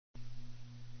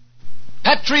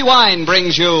Petri Wine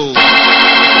brings you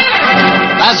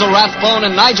Basil Rathbone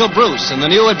and Nigel Bruce in the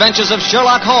new adventures of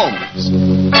Sherlock Holmes.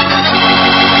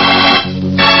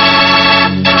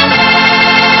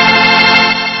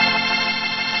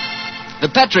 The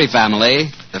Petri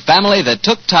family, the family that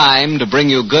took time to bring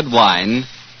you good wine,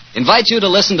 invites you to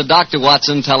listen to Dr.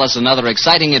 Watson tell us another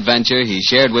exciting adventure he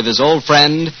shared with his old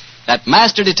friend, that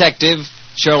master detective,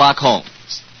 Sherlock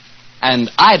Holmes. And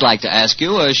I'd like to ask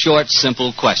you a short,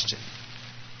 simple question.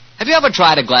 Have you ever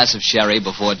tried a glass of sherry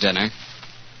before dinner?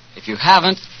 If you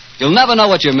haven't, you'll never know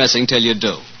what you're missing till you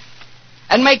do.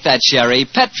 And make that sherry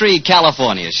Petri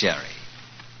California sherry.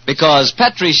 Because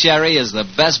Petri sherry is the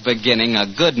best beginning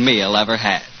a good meal ever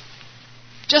had.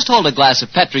 Just hold a glass of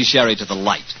Petri sherry to the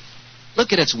light.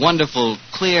 Look at its wonderful,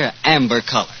 clear amber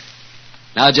color.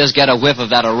 Now just get a whiff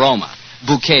of that aroma.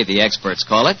 Bouquet, the experts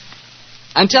call it.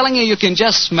 I'm telling you, you can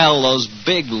just smell those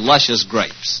big, luscious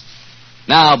grapes.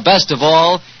 Now, best of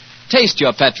all, taste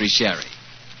your Petri sherry.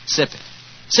 Sip it.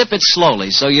 Sip it slowly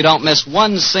so you don't miss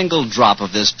one single drop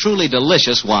of this truly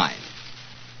delicious wine.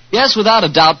 Yes, without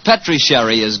a doubt, Petri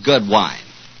sherry is good wine.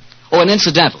 Oh, and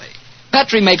incidentally,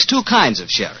 Petri makes two kinds of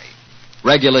sherry.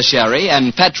 Regular sherry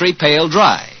and Petri pale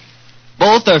dry.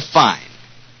 Both are fine.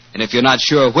 And if you're not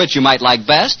sure which you might like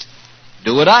best,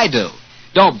 do what I do.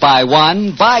 Don't buy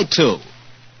one, buy two.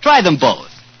 Try them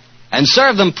both. And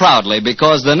serve them proudly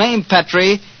because the name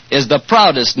Petri is the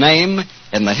proudest name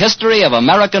in the history of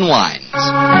American wines.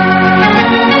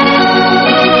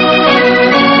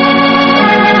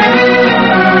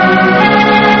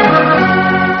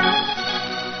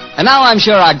 And now I'm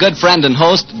sure our good friend and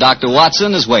host, Dr.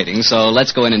 Watson, is waiting, so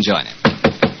let's go in and join him.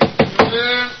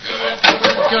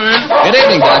 Good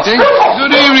evening, Doctor.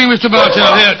 Good evening, Mr.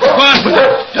 Bartell. Here, quiet with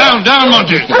it. Down,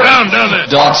 Monty. Down there.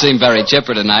 Dogs seem very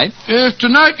chipper tonight.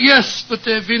 Tonight, yes, but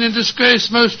they've been in disgrace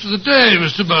most of the day,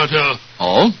 Mr. Bartell.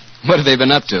 Oh? What have they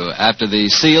been up to? After the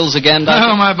seals again, Doctor?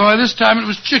 No, my boy, this time it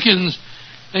was chickens.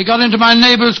 They got into my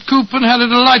neighbor's coop and had a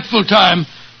delightful time.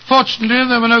 Fortunately,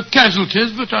 there were no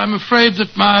casualties, but I'm afraid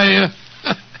that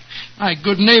my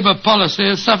good neighbor policy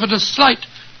has suffered a slight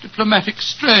diplomatic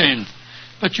strain.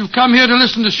 But you've come here to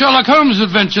listen to Sherlock Holmes'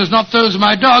 adventures, not those of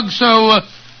my dog, so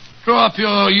draw up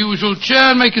your usual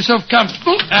chair and make yourself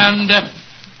comfortable, and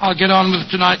I'll get on with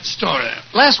tonight's story.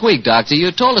 Last week, Doctor,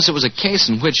 you told us it was a case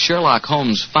in which Sherlock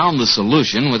Holmes found the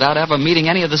solution without ever meeting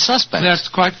any of the suspects. That's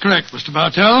quite correct, Mr.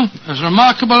 Bartell. As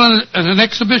remarkable as an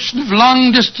exhibition of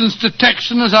long-distance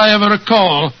detection as I ever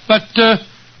recall. But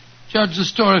judge the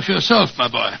story for yourself, my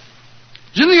boy.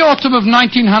 It was in the autumn of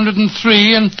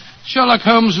 1903, and Sherlock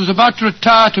Holmes was about to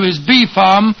retire to his bee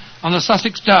farm on the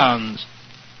Sussex Downs.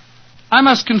 I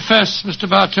must confess, Mr.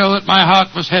 Bartell, that my heart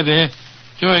was heavy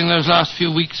during those last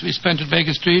few weeks we spent at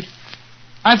Baker Street.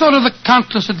 I thought of the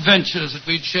countless adventures that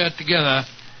we'd shared together.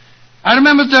 I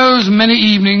remembered those many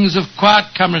evenings of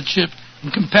quiet comradeship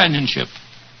and companionship.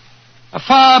 A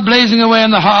fire blazing away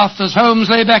on the hearth as Holmes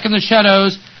lay back in the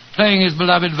shadows playing his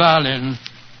beloved violin.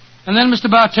 And then, Mr.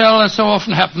 Bartell, as so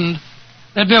often happened,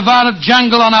 there'd be a violent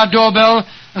jangle on our doorbell,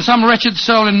 and some wretched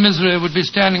soul in misery would be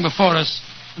standing before us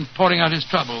and pouring out his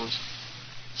troubles.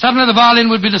 Suddenly the violin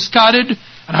would be discarded,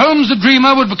 and Holmes the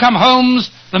dreamer would become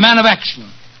Holmes the man of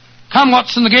action. Come,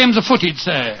 Watson, the game's afoot, he'd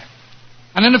say.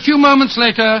 And in a few moments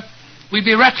later, we'd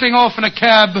be rattling off in a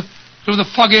cab through the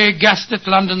foggy, gaslit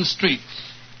London streets.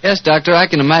 Yes, Doctor, I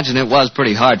can imagine it was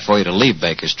pretty hard for you to leave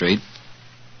Baker Street.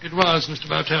 It was, Mr.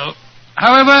 Bartell.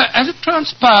 However, as it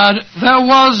transpired, there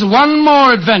was one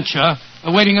more adventure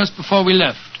awaiting us before we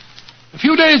left. A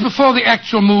few days before the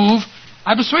actual move,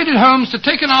 I persuaded Holmes to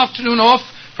take an afternoon off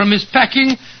from his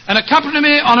packing and accompany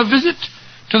me on a visit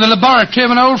to the laboratory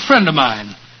of an old friend of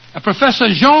mine, a Professor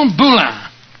Jean Boulin.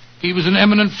 He was an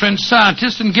eminent French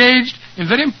scientist engaged in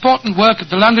very important work at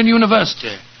the London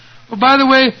University. Oh, by the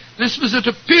way, this was at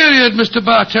a period, Mr.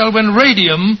 Bartell, when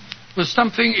radium was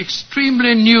something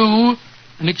extremely new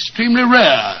and extremely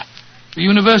rare. The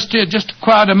university had just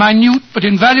acquired a minute but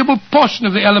invaluable portion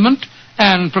of the element,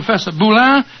 and Professor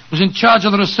Boulin was in charge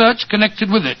of the research connected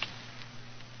with it.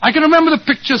 I can remember the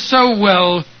picture so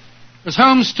well as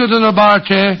Holmes stood in the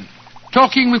laboratory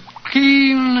talking with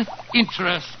keen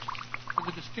interest to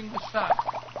the distinguished scientist.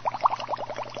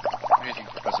 Amazing,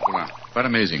 Professor Boulin. Quite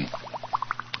amazing.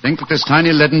 Think that this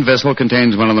tiny leaden vessel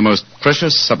contains one of the most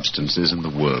precious substances in the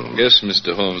world. Yes,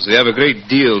 Mr. Holmes. We have a great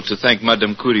deal to thank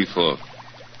Madame Curie for.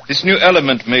 This new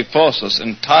element may force us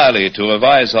entirely to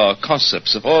revise our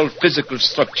concepts of all physical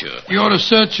structure. Your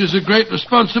research is a great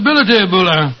responsibility,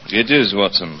 Boulin. It is,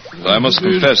 Watson. I must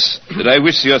confess that I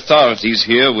wish the authorities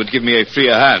here would give me a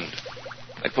freer hand.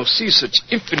 I foresee such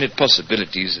infinite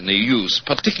possibilities in the use,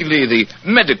 particularly the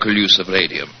medical use of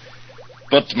radium.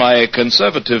 But my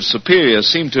conservative superiors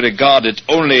seem to regard it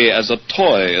only as a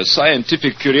toy, a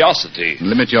scientific curiosity.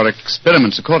 Limit your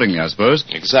experiments accordingly, I suppose.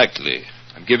 Exactly.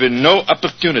 I'm given no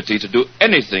opportunity to do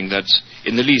anything that's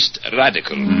in the least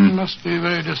radical. Must be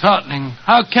very disheartening.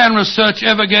 How can research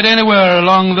ever get anywhere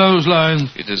along those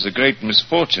lines? It is a great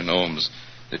misfortune, Holmes,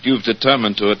 that you've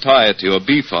determined to retire to your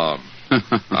bee farm.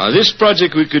 This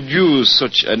project we could use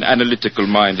such an analytical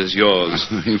mind as yours.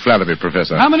 You flatter me,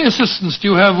 Professor. How many assistants do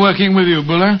you have working with you,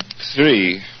 Buller?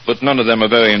 3, but none of them are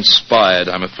very inspired,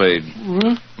 I'm afraid.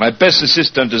 My best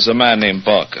assistant is a man named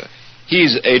Barker.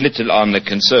 He's a little on the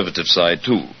conservative side,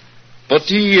 too. But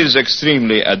he is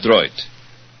extremely adroit.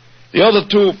 The other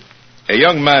 2, a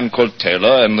young man called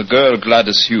Taylor and the girl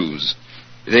Gladys Hughes.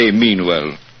 They mean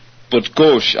well. But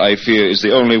gauche, I fear, is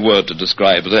the only word to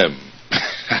describe them.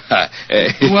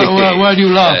 Why do you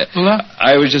laugh, Buller?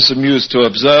 I was just amused to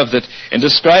observe that in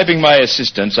describing my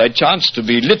assistants, I chanced to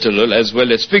be literal as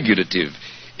well as figurative.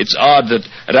 It's odd that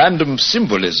random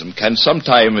symbolism can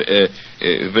sometime...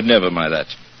 but never mind that.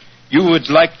 You would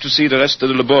like to see the rest of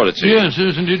the laboratory? Yes,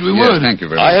 indeed we would. Thank you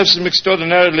very much. I have some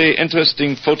extraordinarily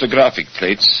interesting photographic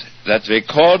plates that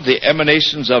record the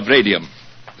emanations of radium.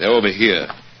 They're over here.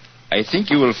 I think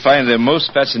you will find them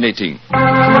most fascinating.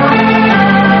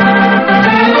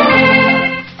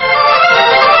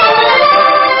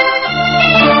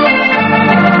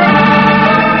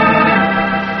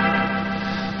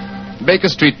 Baker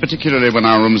Street, particularly when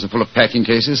our rooms are full of packing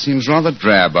cases, seems rather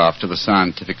drab after the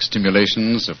scientific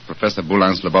stimulations of Professor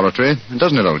Boulin's laboratory,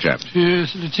 doesn't it, old chap?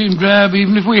 Yes, it seemed drab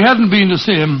even if we hadn't been to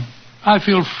see him. I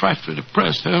feel frightfully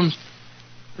depressed, Holmes.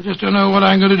 I just don't know what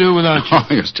I'm going to do without you. Oh,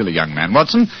 you're still a young man,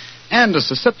 Watson, and a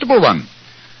susceptible one.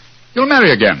 You'll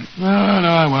marry again. No,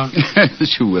 I won't.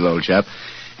 Yes, you will, old chap.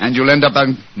 And you'll end up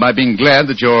by being glad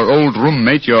that your old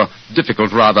roommate, your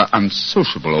difficult, rather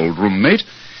unsociable old roommate,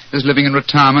 is living in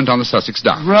retirement on the Sussex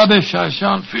Downs. Rubbish. I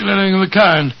shan't feel anything of the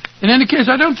kind. In any case,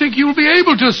 I don't think you'll be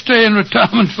able to stay in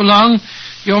retirement for long.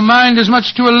 Your mind is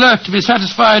much too alert to be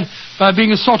satisfied by being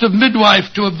a sort of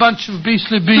midwife to a bunch of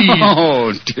beastly bees.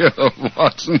 Oh, dear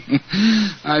Watson.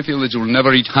 I feel that you'll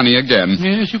never eat honey again.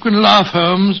 Yes, you can laugh,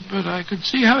 Holmes, but I could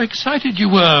see how excited you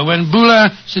were when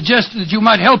Buller suggested that you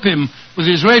might help him with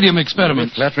his radium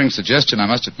experiment. Flattering suggestion, I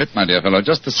must admit, my dear fellow.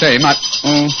 Just the same,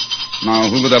 Oh, now,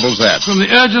 who the devil's that? From the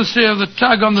urgency of the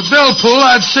tug on the bell pull,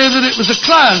 I'd say that it was a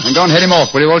client. And go and head him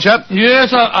off, will you, old chap? Yes,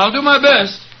 I'll do my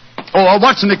best. Oh,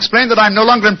 Watson, explain that I'm no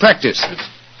longer in practice.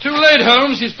 Too late,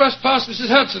 Holmes. He's brushed past Mrs.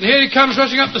 Hudson. Here he comes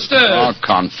rushing up the stairs. Oh,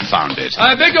 confound it.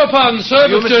 I beg your pardon, sir.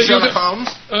 You but, Mr. Sherlock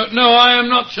Holmes? No, I am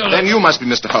not Sherlock. Then you must be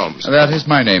Mr. Holmes. That is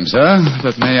my name, sir.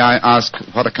 But may I ask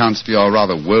what accounts for your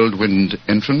rather whirlwind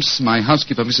entrance? My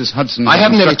housekeeper, Mrs. Hudson... I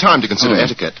haven't any time to consider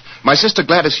etiquette. My sister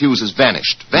Gladys Hughes has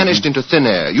vanished. Vanished into thin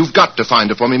air. You've got to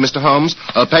find her for me, Mr. Holmes.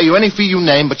 I'll pay you any fee you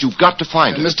name, but you've got to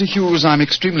find her. Mr. Hughes, I'm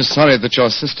extremely sorry that your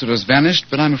sister has vanished,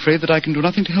 but I'm afraid that I can do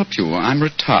nothing to help you. I'm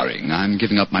retiring. I'm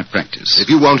giving up my practice. If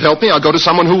you won't help me, I'll go to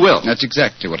someone who will. That's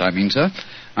exactly what I mean, sir.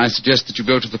 I suggest that you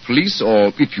go to the police,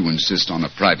 or if you insist on a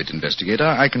private investigator,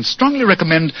 I can strongly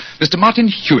recommend Mr. Martin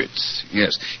Hewitt.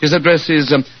 Yes. His address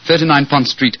is 39 Pont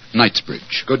Street,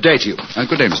 Knightsbridge. Good day to you.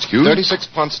 Good day, Mr. Hughes. 36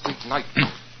 Pont Street,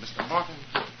 Knightsbridge. Mr. Martin.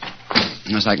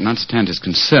 Yes, I can understand his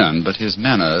concern, but his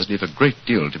manners leave a great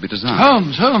deal to be desired.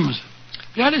 Holmes.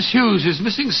 Gladys Hughes, his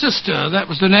missing sister. That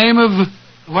was the name of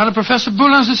one of Professor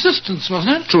Boulin's assistants,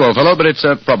 wasn't it? True, old fellow, but it's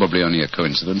probably only a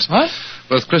coincidence. What?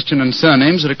 Both Christian and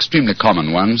surnames are extremely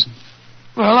common ones.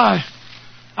 Well, I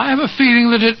have a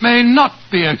feeling that it may not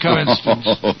be a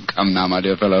coincidence. Oh, come now, my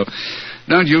dear fellow.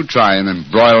 Don't you try and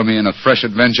embroil me in a fresh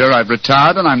adventure. I've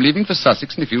retired and I'm leaving for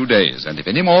Sussex in a few days. And if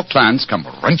any more clients come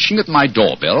wrenching at my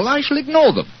doorbell, I shall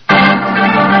ignore them.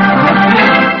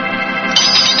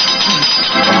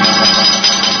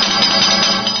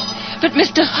 But,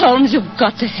 Mr. Holmes, you've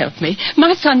got to help me.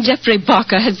 My son, Geoffrey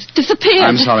Barker, has disappeared.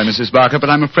 I'm sorry, Mrs. Barker, but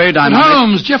I'm afraid I'm...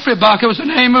 Holmes, Geoffrey Barker was the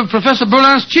name of Professor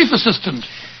Boulin's chief assistant.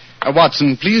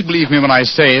 Watson, please believe me when I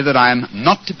say that I'm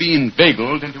not to be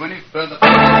inveigled into any further...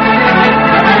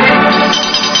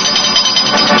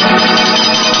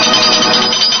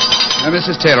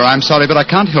 Mrs. Taylor, I'm sorry, but I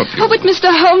can't help you. Oh, but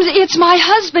Mr. Holmes, it's my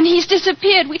husband. He's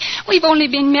disappeared. We've only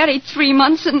been married 3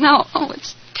 months, and now... Oh,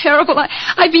 it's terrible.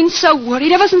 I've been so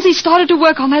worried ever since he started to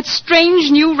work on that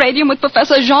strange new radium with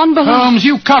Professor Jean Boulin. Holmes,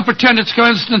 you can't pretend it's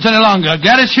coincidence any longer.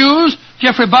 Gladys Hughes,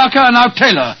 Geoffrey Barker, and now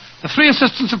Taylor. The 3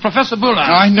 assistants of Professor Boulin.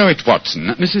 I know it,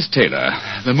 Watson. Mrs. Taylor,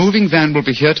 the moving van will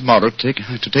be here tomorrow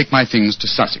to take my things to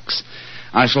Sussex.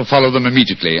 I shall follow them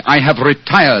immediately. I have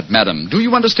retired, madam. Do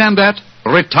you understand that?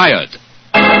 Retired.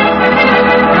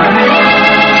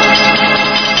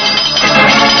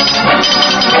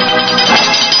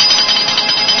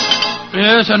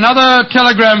 Yes, another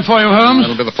telegram for you, Holmes.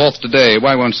 That'll be the fourth today.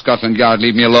 Why won't Scotland Yard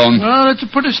leave me alone? Well, it's a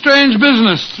pretty strange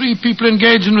business. 3 people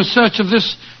engaged in research of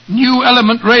this new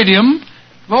element radium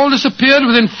have all disappeared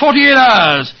within 48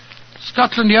 hours.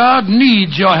 Scotland Yard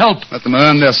needs your help. Let them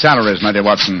earn their salaries, my dear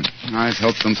Watson. I've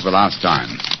helped them for the last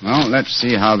time. Well, let's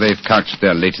see how they've couched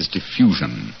their latest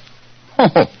effusion.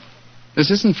 Oh,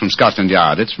 this isn't from Scotland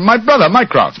Yard. It's from my brother,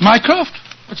 Mycroft. Mycroft?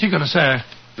 What's he going to say?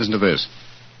 Listen to this.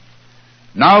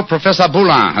 Now Professor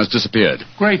Boulin has disappeared.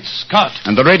 Great Scott.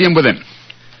 And the radium with him.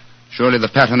 Surely the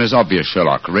pattern is obvious,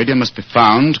 Sherlock. Radium must be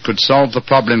found, could solve the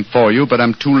problem for you, but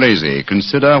I'm too lazy.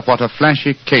 Consider what a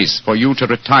flashy case for you to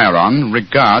retire on.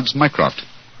 Regards, Mycroft.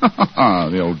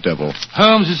 The old devil.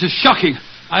 Holmes, this is shocking.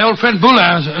 My old friend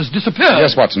Boulin has disappeared.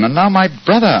 Yes, Watson, and now my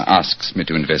brother asks me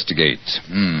to investigate.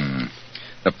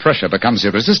 The pressure becomes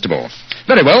irresistible.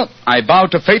 Very well, I bow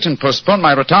to fate and postpone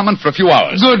my retirement for a few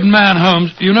hours. Good man,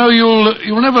 Holmes. You know you'll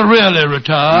never really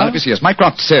retire. Let me see. As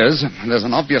Mycroft says, there's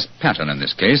an obvious pattern in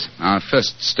this case. Our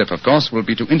first step, of course, will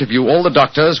be to interview all the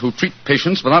doctors who treat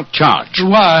patients without charge.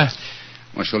 Why?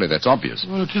 Well, surely that's obvious.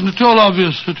 Well, it isn't at all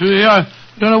obvious to me. I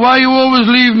don't know why you always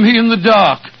leave me in the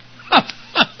dark.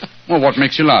 Well, what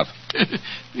makes you laugh?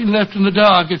 Being left in the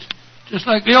dark, it's just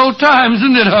like the old times,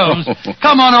 isn't it, Holmes?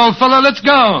 Come on, old fellow, let's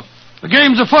go. The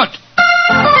game's afoot.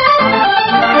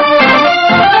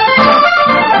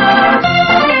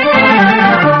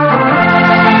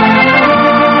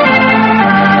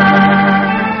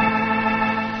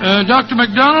 Dr.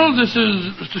 MacDonald, this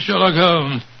is Mr. Sherlock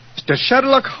Holmes. Mr.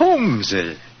 Sherlock Holmes.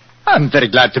 I'm very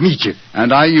glad to meet you.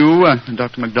 And are you,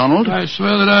 Dr. MacDonald? I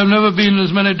swear that I've never been in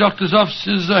as many doctors'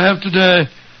 offices as I have today.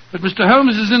 But Mr.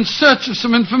 Holmes is in search of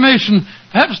some information.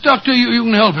 Perhaps, Doctor, you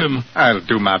can help him. I'll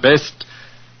do my best.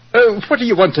 What do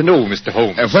you want to know, Mr.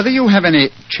 Holmes? Whether you have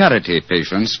any charity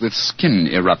patients with skin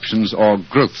eruptions or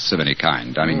growths of any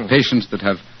kind. I mean, patients that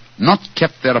have not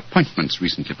kept their appointments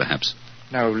recently, perhaps.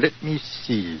 Now, let me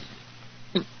see.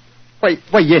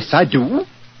 Why, yes, I do.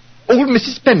 Old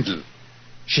Mrs. Pendle.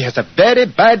 She has a very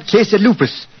bad case of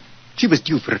lupus. She was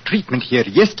due for a treatment here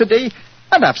yesterday,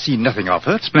 and I've seen nothing of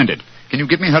her. Splendid. Can you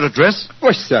give me her address?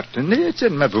 Why, certainly. It's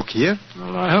in my book here.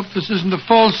 Well, I hope this isn't a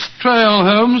false trail,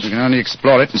 Holmes. You can only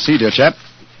explore it and see, dear chap.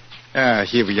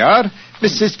 Here we are.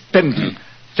 Mrs. Pendle,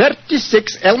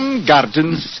 36 Elm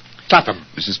Gardens, Clapham.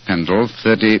 Mrs. Pendle,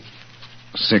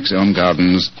 36 Elm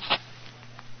Gardens,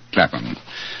 Clapham.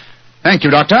 Thank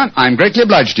you, Doctor. I'm greatly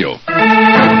obliged to you.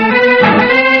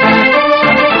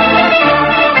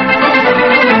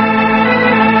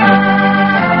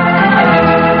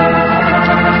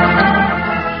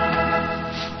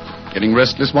 Getting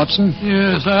restless, Watson?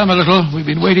 Yes, I am a little. We've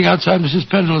been waiting outside Mrs.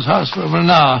 Pendle's house for over an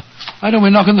hour. Why don't we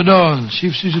knock on the door and see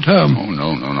if she's at home? Oh,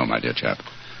 no, my dear chap.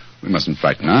 We mustn't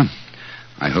frighten her.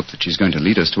 I hope that she's going to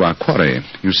lead us to our quarry.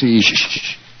 You see...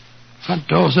 Shh. Front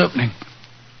door's opening.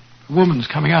 A woman's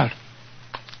coming out.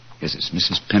 Yes, it's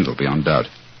Mrs. Pendle, beyond doubt.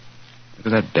 Look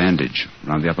at that bandage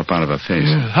around the upper part of her face.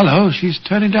 Hello, she's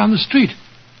turning down the street.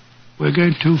 We're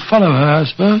going to follow her, I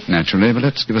suppose. Naturally, but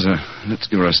let's give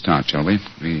her a start, shall we?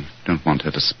 We don't want her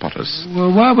to spot us.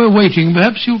 Well, while we're waiting,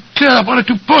 perhaps you'll clear up 1 or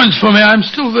 2 points for me. I'm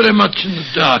still very much in the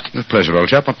dark. With pleasure, old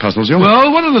chap. What puzzles you?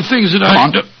 Well, one of the things that Come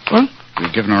on. What?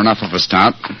 We've given her enough of a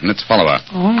start. Let's follow her.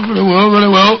 Oh, very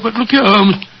well. But look here,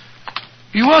 Holmes.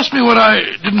 You asked me what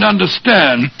I didn't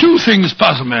understand. 2 things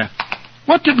puzzle me.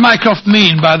 What did Mycroft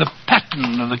mean by the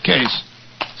pattern of the case?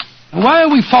 And why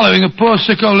are we following a poor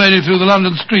sick old lady through the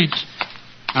London streets?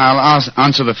 I'll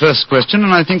answer the first question,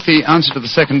 and I think the answer to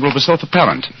the second will be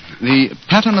self-apparent. The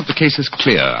pattern of the case is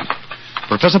clear.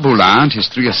 Professor Boulin and his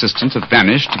 3 assistants have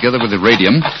vanished together with the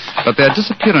radium, but their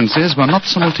disappearances were not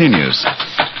simultaneous.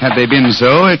 Had they been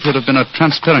so, it would have been a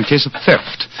transparent case of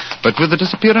theft. But with the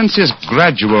disappearances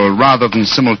gradual rather than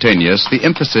simultaneous, the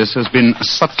emphasis has been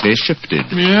subtly shifted.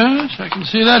 Yes, I can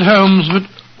see that, Holmes, but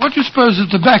what do you suppose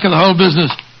is at the back of the whole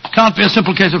business? It can't be a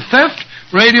simple case of theft.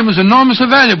 Radium is enormously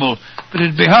valuable, but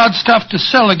it'd be hard stuff to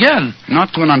sell again.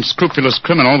 Not to an unscrupulous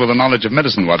criminal with a knowledge of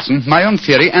medicine, Watson. My own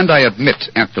theory, and I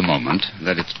admit at the moment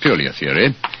that it's purely a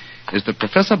theory, is that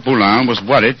Professor Boulin was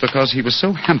worried because he was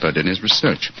so hampered in his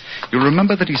research. You'll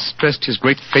remember that he stressed his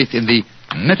great faith in the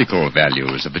medical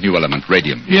values of the new element,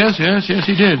 radium. Yes,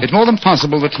 he did. It's more than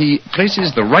possible that he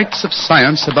places the rights of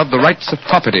science above the rights of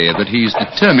property, that he's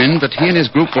determined that he and his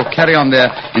group will carry on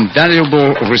their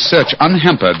invaluable research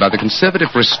unhampered by the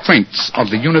conservative restraints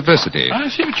of the university. I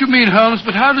see what you mean, Holmes,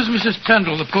 but how does Mrs.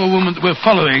 Pendle, the poor woman that we're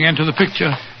following, enter the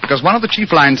picture? Because one of the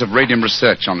chief lines of radium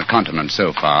research on the continent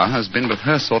so far has been with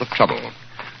her sort of trouble.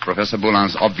 Professor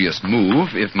Boulin's obvious move,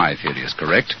 if my theory is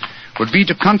correct, would be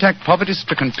to contact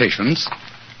poverty-stricken patients,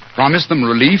 promise them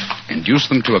relief, induce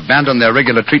them to abandon their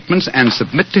regular treatments, and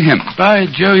submit to him. By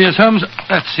Jove, yes, Holmes,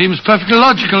 that seems perfectly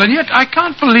logical, and yet I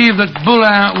can't believe that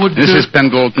Boulin would... Mrs.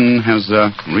 Pendleton has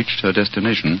reached her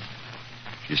destination.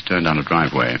 She's turned down a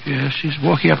driveway. Yes, she's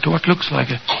walking up to what looks like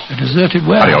a deserted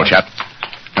warehouse. Hurry, old chap.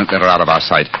 Don't let her out of our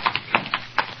sight.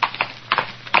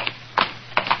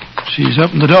 She's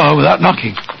opened the door without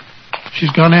knocking.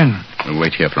 She's gone in. We'll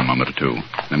wait here for a moment or two,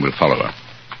 then we'll follow her.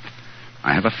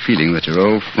 I have a feeling that your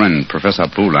old friend, Professor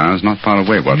Boulin, is not far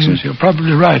away, Watson. Yes, you're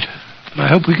probably right. But I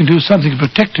hope we can do something to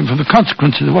protect him from the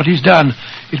consequences of what he's done.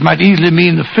 It might easily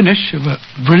mean the finish of a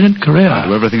brilliant career. I'll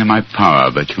do everything in my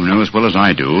power, but you know as well as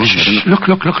I do... Shh, look.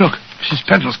 Mrs.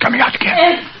 Pendle's coming out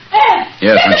again.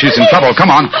 Yes, and she's in trouble.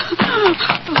 Come on.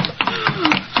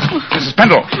 Mrs.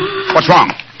 Pendle, what's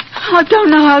wrong? I don't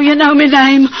know how you know my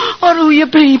name or who you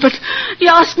be, but you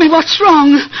ask me what's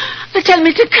wrong. They tell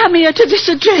me to come here to this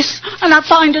address, and I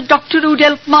find a doctor who'd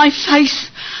help my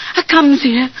face. I comes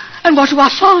here, and what do I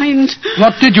find?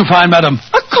 What did you find, madam?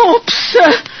 A corpse,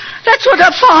 sir. That's what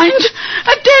I find.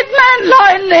 A dead man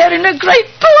lying there in a great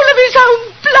pool of his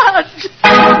own blood.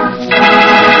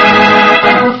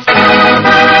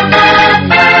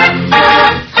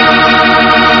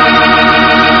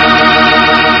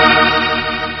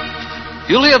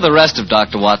 You'll hear the rest of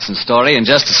Dr. Watson's story in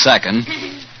just a second.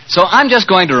 So I'm just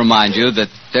going to remind you that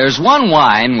there's one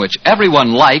wine which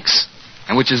everyone likes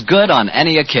and which is good on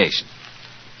any occasion.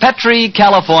 Petri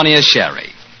California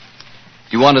Sherry.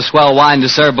 You want a swell wine to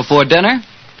serve before dinner?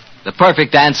 The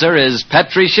perfect answer is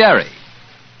Petri Sherry.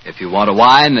 If you want a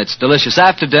wine that's delicious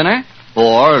after dinner,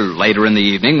 or later in the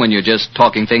evening when you're just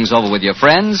talking things over with your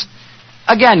friends,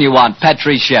 again you want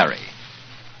Petri Sherry.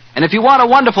 And if you want a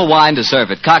wonderful wine to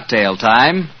serve at cocktail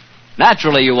time,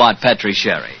 naturally you want Petri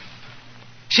Sherry.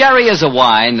 Sherry is a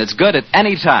wine that's good at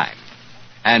any time.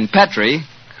 And Petri,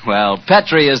 well,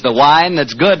 Petri is the wine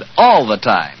that's good all the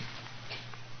time.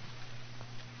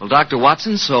 Well, Dr.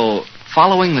 Watson, so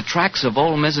following the tracks of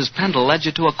old Mrs. Pendle led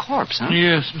you to a corpse, huh?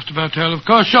 Yes, Mr. Bartell. Of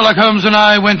course, Sherlock Holmes and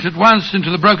I went at once into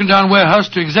the broken-down warehouse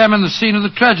to examine the scene of the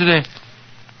tragedy.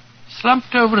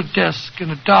 Slumped over a desk in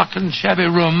a darkened, shabby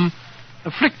room,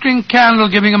 a flickering candle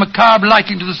giving a macabre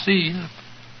lighting to the scene,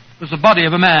 was the body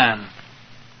of a man.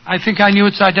 I think I knew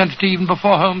its identity even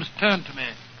before Holmes turned to me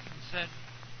and said...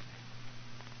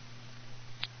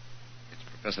 It's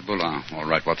Professor Boulin. All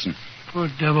right, Watson. Poor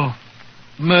devil.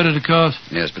 Murdered, of course.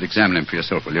 Yes, but examine him for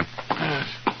yourself, will you? Yes.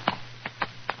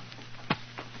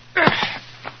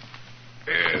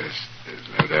 Yes, there's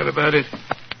no doubt about it.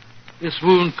 This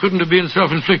wound couldn't have been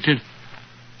self-inflicted.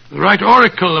 The right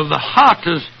auricle of the heart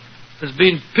has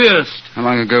been pierced. How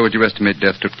long ago would you estimate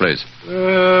death took place?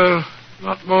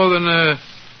 Not more than a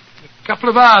couple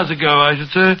of hours ago, I should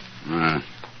say.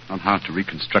 Not hard to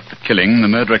reconstruct the killing. The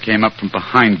murderer came up from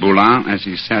behind Boulin as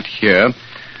he sat here,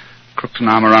 crooked an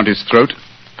arm around his throat.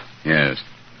 Yes.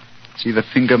 See the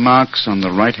finger marks on the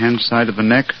right-hand side of the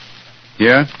neck?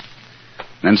 Here.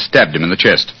 Then stabbed him in the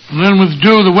chest. And then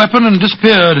withdrew the weapon and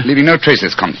disappeared. Leaving no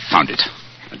traces, confound it.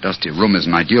 A dusty room is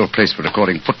an ideal place for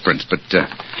recording footprints, but there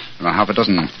are half a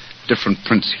dozen different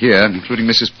prints here, including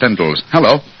Mrs. Pendle's.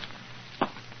 Hello.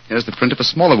 Here's the print of a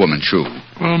smaller woman's shoe.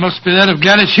 Well, must be that of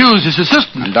Gladys Hughes, his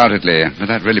assistant. Undoubtedly, but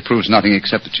that really proves nothing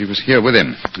except that she was here with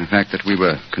him. In fact, that we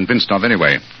were convinced of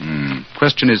anyway.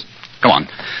 Question is... Come on.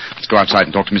 Let's go outside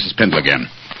and talk to Mrs. Pendle again.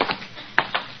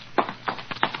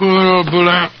 Poor old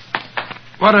Boulin.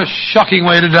 What a shocking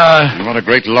way to die. And what a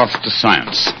great loss to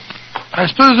science. I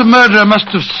suppose the murderer must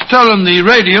have stolen the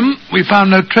radium. We found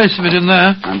no trace of it in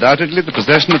there. Undoubtedly, the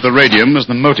possession of the radium was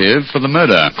the motive for the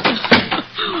murder.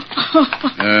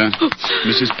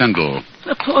 Mrs. Pendle.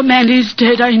 The poor man is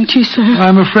dead, ain't he, sir?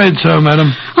 I'm afraid so,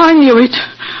 madam. I knew it.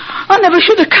 I never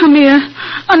should have come here.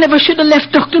 I never should have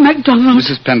left Dr. MacDonald.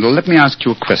 Mrs. Pendle, let me ask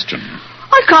you a question.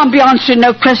 I can't be answering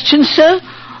no questions, sir.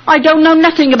 I don't know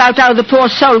nothing about how the poor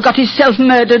soul got himself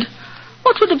murdered.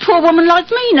 What would a poor woman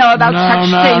like me know about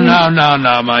such things?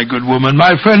 No, my good woman.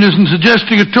 My friend isn't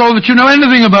suggesting at all that you know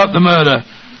anything about the murder.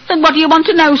 Then what do you want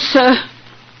to know, sir?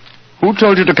 Who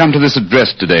told you to come to this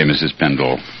address today, Mrs.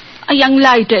 Pendle? A young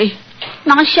lady.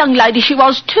 Nice young lady she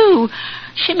was, too.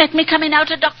 She met me coming out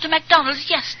of Dr. MacDonald's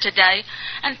yesterday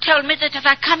and told me that if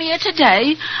I come here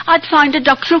today, I'd find a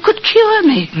doctor who could cure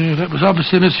me. Yeah, that was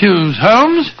obviously Miss Hughes.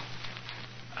 Holmes,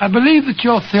 I believe that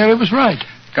your theory was right.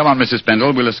 Come on, Mrs.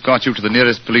 Pendle. We'll escort you to the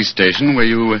nearest police station where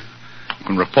you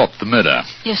can report the murder.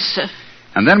 Yes, sir.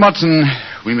 And then, Watson,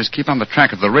 we must keep on the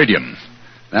track of the radium.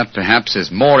 That perhaps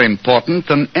is more important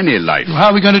than any life. How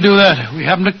are we going to do that? We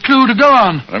haven't a clue to go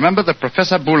on. Remember that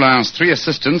Professor Boulin's 3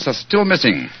 assistants are still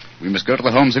missing. We must go to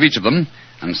the homes of each of them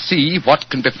and see what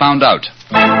can be found out.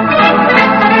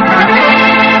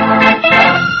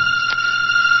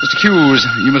 Mr. Hughes,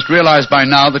 you must realize by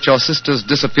now that your sister's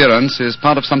disappearance is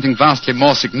part of something vastly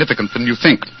more significant than you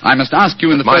think. I must ask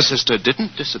you in the My first... sister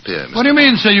didn't disappear, Mr. What do you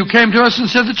mean, sir? You came to us and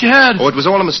said that you had. Oh, it was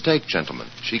all a mistake, gentlemen.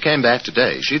 She came back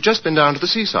today. She'd just been down to the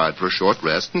seaside for a short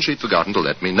rest, and she'd forgotten to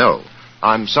let me know.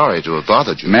 I'm sorry to have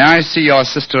bothered you. May I see your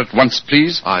sister at once,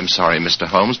 please? I'm sorry, Mr.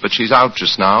 Holmes, but she's out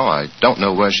just now. I don't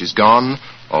know where she's gone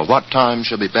or what time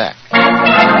she'll be back.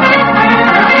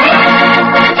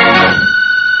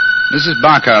 Mrs.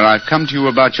 Barker, I've come to you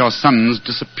about your son's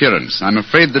disappearance. I'm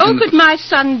afraid that... but my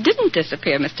son didn't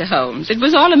disappear, Mr. Holmes. It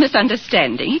was all a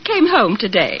misunderstanding. He came home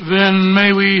today. Then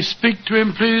may we speak to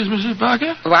him, please, Mrs.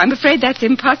 Barker? Oh, I'm afraid that's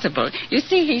impossible. You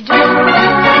see, he just...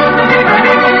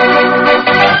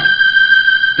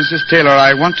 Mrs. Taylor,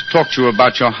 I want to talk to you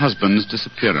about your husband's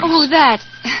disappearance. Oh, that.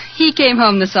 He came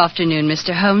home this afternoon,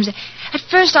 Mr. Holmes. At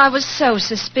first I was so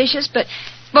suspicious, but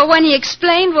when he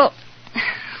explained, well,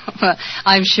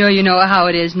 I'm sure you know how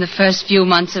it is in the first few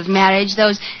months of marriage,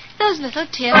 those little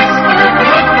tips.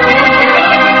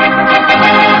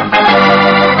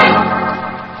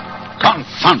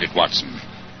 Confound it, Watson.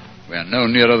 We're no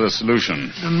nearer the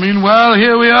solution. And meanwhile,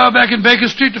 here we are back in Baker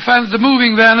Street to find that the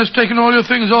moving van has taken all your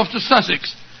things off to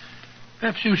Sussex.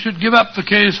 Perhaps you should give up the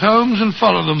case, Holmes, and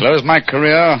follow them. Close my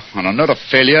career on a note of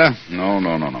failure? No,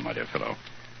 my dear fellow.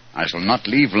 I shall not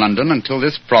leave London until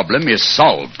this problem is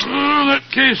solved. Oh, that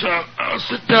case, I'll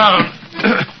sit down.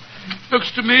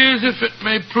 Looks to me as if it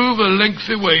may prove a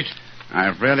lengthy wait.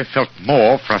 I've rarely felt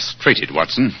more frustrated,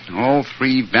 Watson. All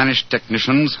 3 vanished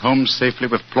technicians home safely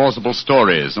with plausible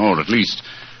stories, or at least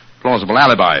plausible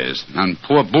alibis. And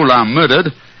poor Boulin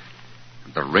murdered,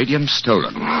 the radium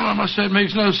stolen. Well, I must say it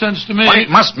makes no sense to me. Why, it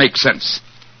must make sense.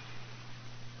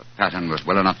 The pattern was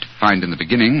well enough to find in the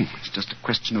beginning. It's just a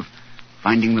question of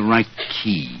finding the right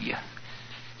key.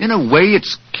 In a way,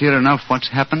 it's clear enough what's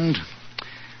happened.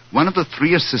 One of the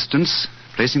 3 assistants,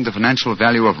 placing the financial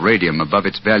value of radium above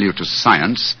its value to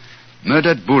science,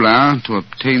 murdered Boulin to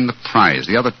obtain the prize.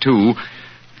 The other 2,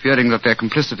 fearing that their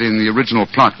complicity in the original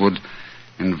plot would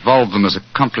involve them as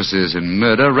accomplices in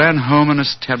murder, ran home and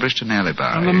established an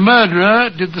alibi. And the murderer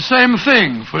did the same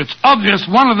thing, for it's obvious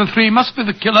one of the 3 must be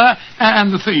the killer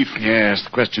and the thief. Yes,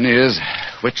 the question is,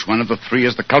 which one of the 3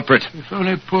 is the culprit? If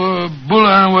only poor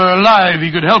Boulin were alive, he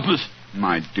could help us.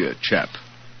 My dear chap,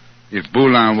 if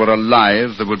Boulin were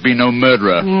alive, there would be no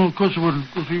murderer. Oh, of course it wouldn't.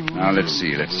 Now, let's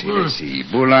see.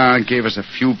 Boulin gave us a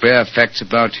few bare facts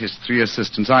about his 3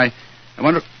 assistants. I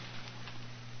wonder...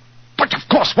 But, of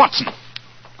course, Watson!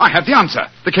 I have the answer.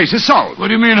 The case is solved. What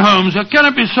do you mean, Holmes? How can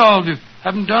it be solved? You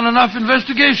haven't done enough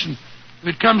investigation.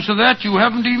 If it comes to that, you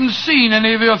haven't even seen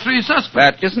any of your 3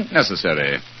 suspects. That isn't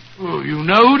necessary. Oh, you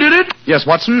know who did it? Yes,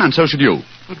 Watson, and so should you.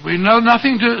 But we know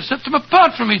nothing to set them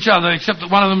apart from each other, except that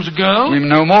one of them's a girl. We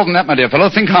know more than that, my dear fellow.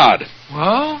 Think hard.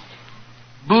 Well,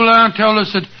 Boulin told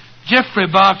us that Geoffrey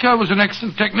Barker was an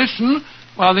excellent technician,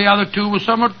 while the other 2 were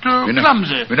somewhat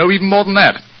clumsy. We know even more than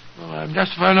that. Well, I'm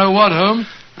just if I know what, Holmes.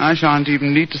 I shan't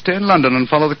even need to stay in London and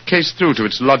follow the case through to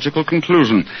its logical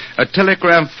conclusion. A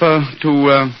telegraph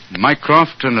to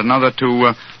Mycroft and another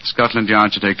to Scotland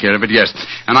Yard to take care of it, yes.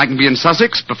 And I can be in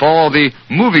Sussex before the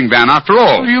moving van, after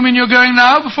all. Oh, you mean you're going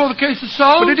now before the case is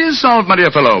solved? But it is solved, my dear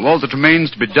fellow. All that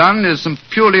remains to be done is some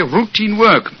purely routine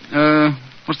work.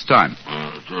 What's the time?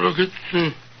 Look,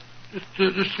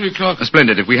 it's 3 o'clock.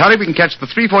 Splendid. If we hurry, we can catch the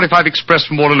 3:45 express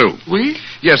from Waterloo. We?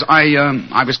 Yes,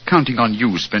 I was counting on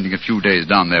you spending a few days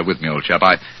down there with me, old chap.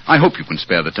 I hope you can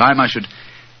spare the time. I should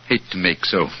hate to make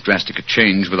so drastic a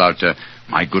change without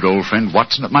my good old friend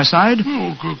Watson at my side.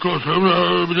 Oh, of course,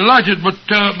 I'll be delighted, but...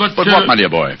 But what, my dear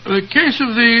boy? The case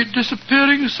of the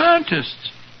disappearing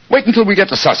scientists. Wait until we get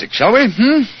to Sussex, shall we?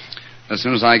 As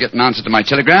soon as I get an answer to my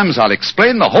telegrams, I'll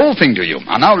explain the whole thing to you.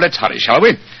 Now, let's hurry, shall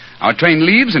we? Our train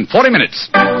leaves in 40 minutes.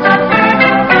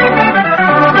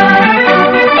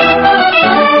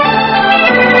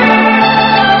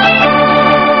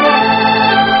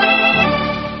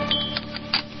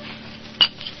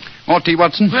 More tea,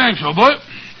 Watson? Thanks, old boy.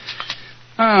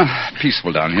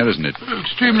 Peaceful down here, isn't it?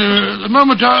 Extremely. At the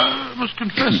moment, I must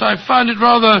confess, I find it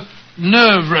rather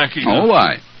nerve-wracking. Oh,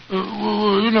 why?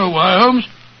 You know why, Holmes.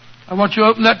 I want you to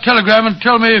open that telegram and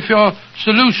tell me if your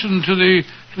solution to the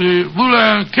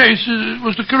Boulin case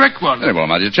was the correct one. Very well,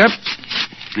 my dear chap.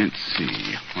 Let's see.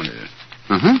 What is it?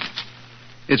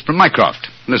 It's from Mycroft.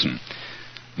 Listen.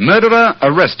 Murderer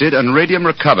arrested and radium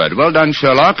recovered. Well done,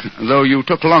 Sherlock, though you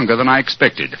took longer than I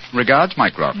expected. Regards,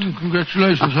 Mycroft.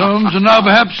 Congratulations, Holmes. And now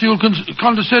perhaps you'll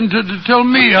condescend to tell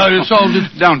me how you solved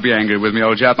it. Don't be angry with me,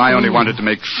 old chap. I only wanted to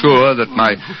make sure that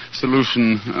my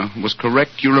solution was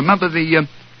correct. You remember the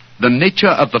nature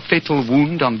of the fatal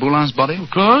wound on Boulin's body? Of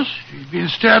course. He'd been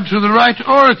stabbed through the right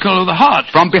auricle of the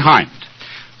heart. From behind,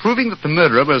 proving that the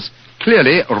murderer was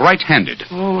clearly right-handed.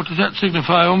 Oh, what does that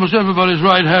signify? Almost everybody's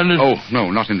right-handed. Oh,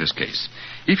 no, not in this case.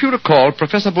 If you recall,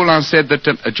 Professor Boulin said that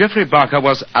Geoffrey Barker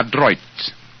was adroit,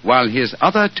 while his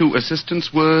other two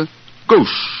assistants were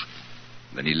gauche.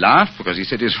 Then he laughed because he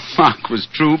said his remark was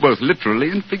true both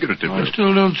literally and figuratively. I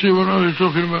still don't see what I was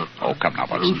talking about. Oh, come now,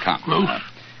 Watson, come. Gauche?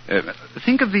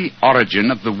 Think of the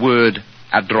origin of the word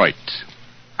adroit.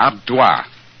 Ardois.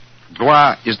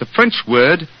 Droit is the French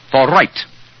word for right.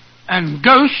 And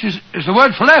gauche is the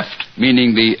word for left.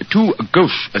 Meaning the two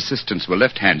gauche assistants were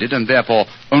left-handed, and therefore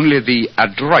only the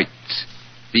adroit,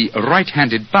 the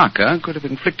right-handed Barker, could have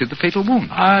inflicted the fatal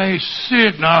wound. I see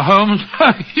it now, Holmes.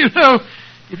 You know,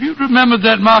 if you'd remembered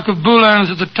that mark of Boulin's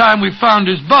at the time we found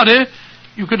his body,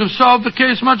 you could have solved the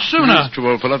case much sooner. That's true,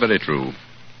 old fellow, very true.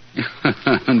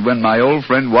 And when my old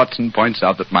friend Watson points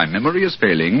out that my memory is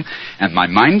failing and my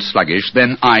mind sluggish,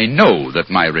 then I know that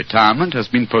my retirement has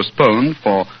been postponed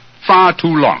for far too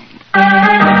long.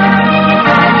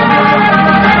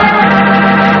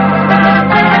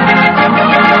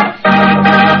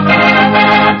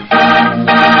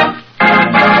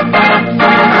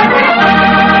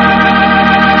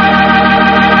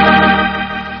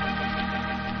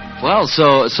 Well,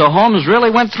 so Holmes really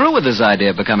went through with his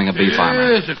idea of becoming a bee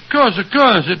farmer. Yes, of course.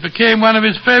 It became one of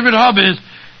his favorite hobbies.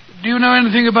 Do you know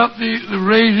anything about the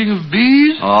raising of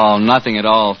bees? Oh, nothing at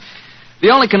all. The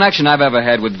only connection I've ever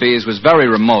had with bees was very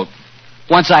remote.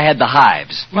 Once I had the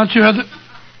hives. Once you had the...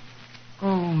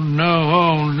 Oh,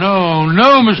 no,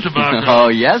 Mr. Barker. Oh,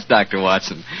 yes, Dr.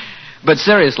 Watson. But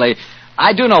seriously,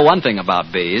 I do know one thing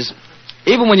about bees.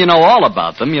 Even when you know all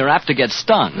about them, you're apt to get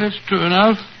stung. That's true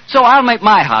enough. So I'll make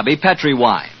my hobby Petri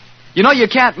wine. You know, you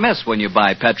can't miss when you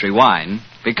buy Petri wine,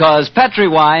 because Petri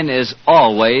wine is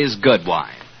always good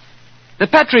wine. The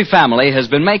Petri family has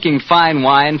been making fine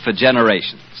wine for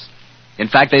generations. In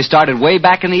fact, they started way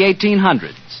back in the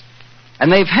 1800s.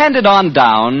 And they've handed on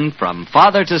down from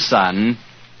father to son,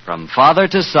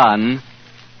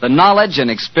 the knowledge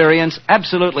and experience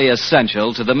absolutely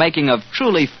essential to the making of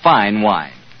truly fine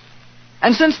wine.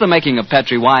 And since the making of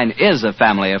Petri wine is a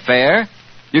family affair,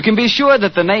 you can be sure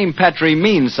that the name Petri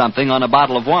means something on a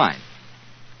bottle of wine.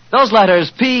 Those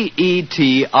letters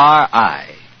Petri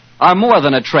are more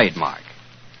than a trademark.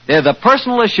 They're the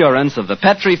personal assurance of the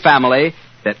Petri family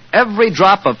that every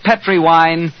drop of Petri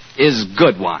wine is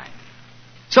good wine.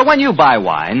 So when you buy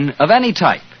wine of any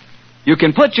type, you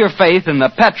can put your faith in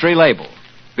the Petri label,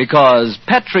 because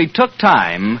Petri took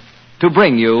time to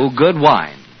bring you good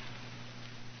wine.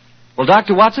 Well,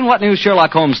 Dr. Watson, what new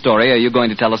Sherlock Holmes story are you going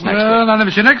to tell us next week? Well, now, let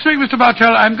me see. Next week, Mr.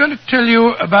 Bartell, I'm going to tell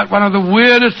you about one of the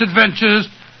weirdest adventures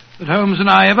that Holmes and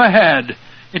I ever had.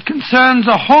 It concerns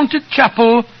a haunted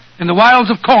chapel in the wilds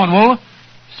of Cornwall,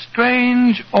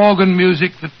 strange organ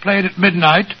music that played at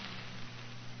midnight,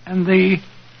 and the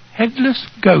headless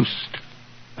ghost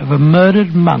of a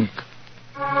murdered monk.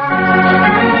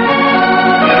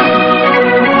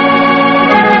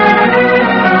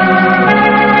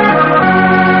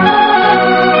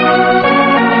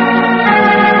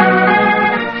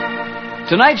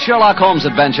 Tonight's Sherlock Holmes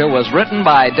adventure was written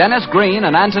by Dennis Green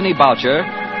and Anthony Boucher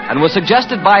and was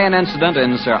suggested by an incident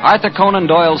in Sir Arthur Conan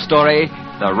Doyle's story,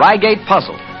 The Reigate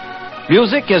Puzzle.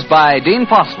 Music is by Dean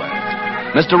Fossler.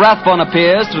 Mr. Rathbone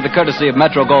appears through the courtesy of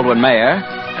Metro-Goldwyn-Mayer,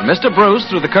 and Mr. Bruce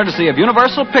through the courtesy of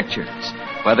Universal Pictures,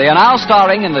 where they are now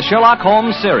starring in the Sherlock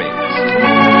Holmes series.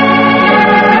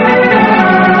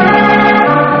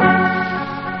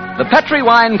 The Petri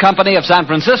Wine Company of San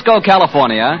Francisco,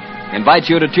 California, invites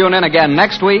you to tune in again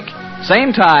next week,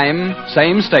 same time,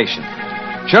 same station.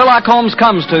 Sherlock Holmes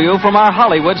comes to you from our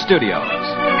Hollywood studios.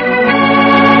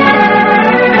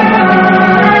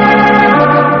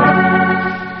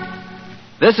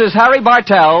 This is Harry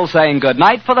Bartell saying good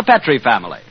night for the Petri family.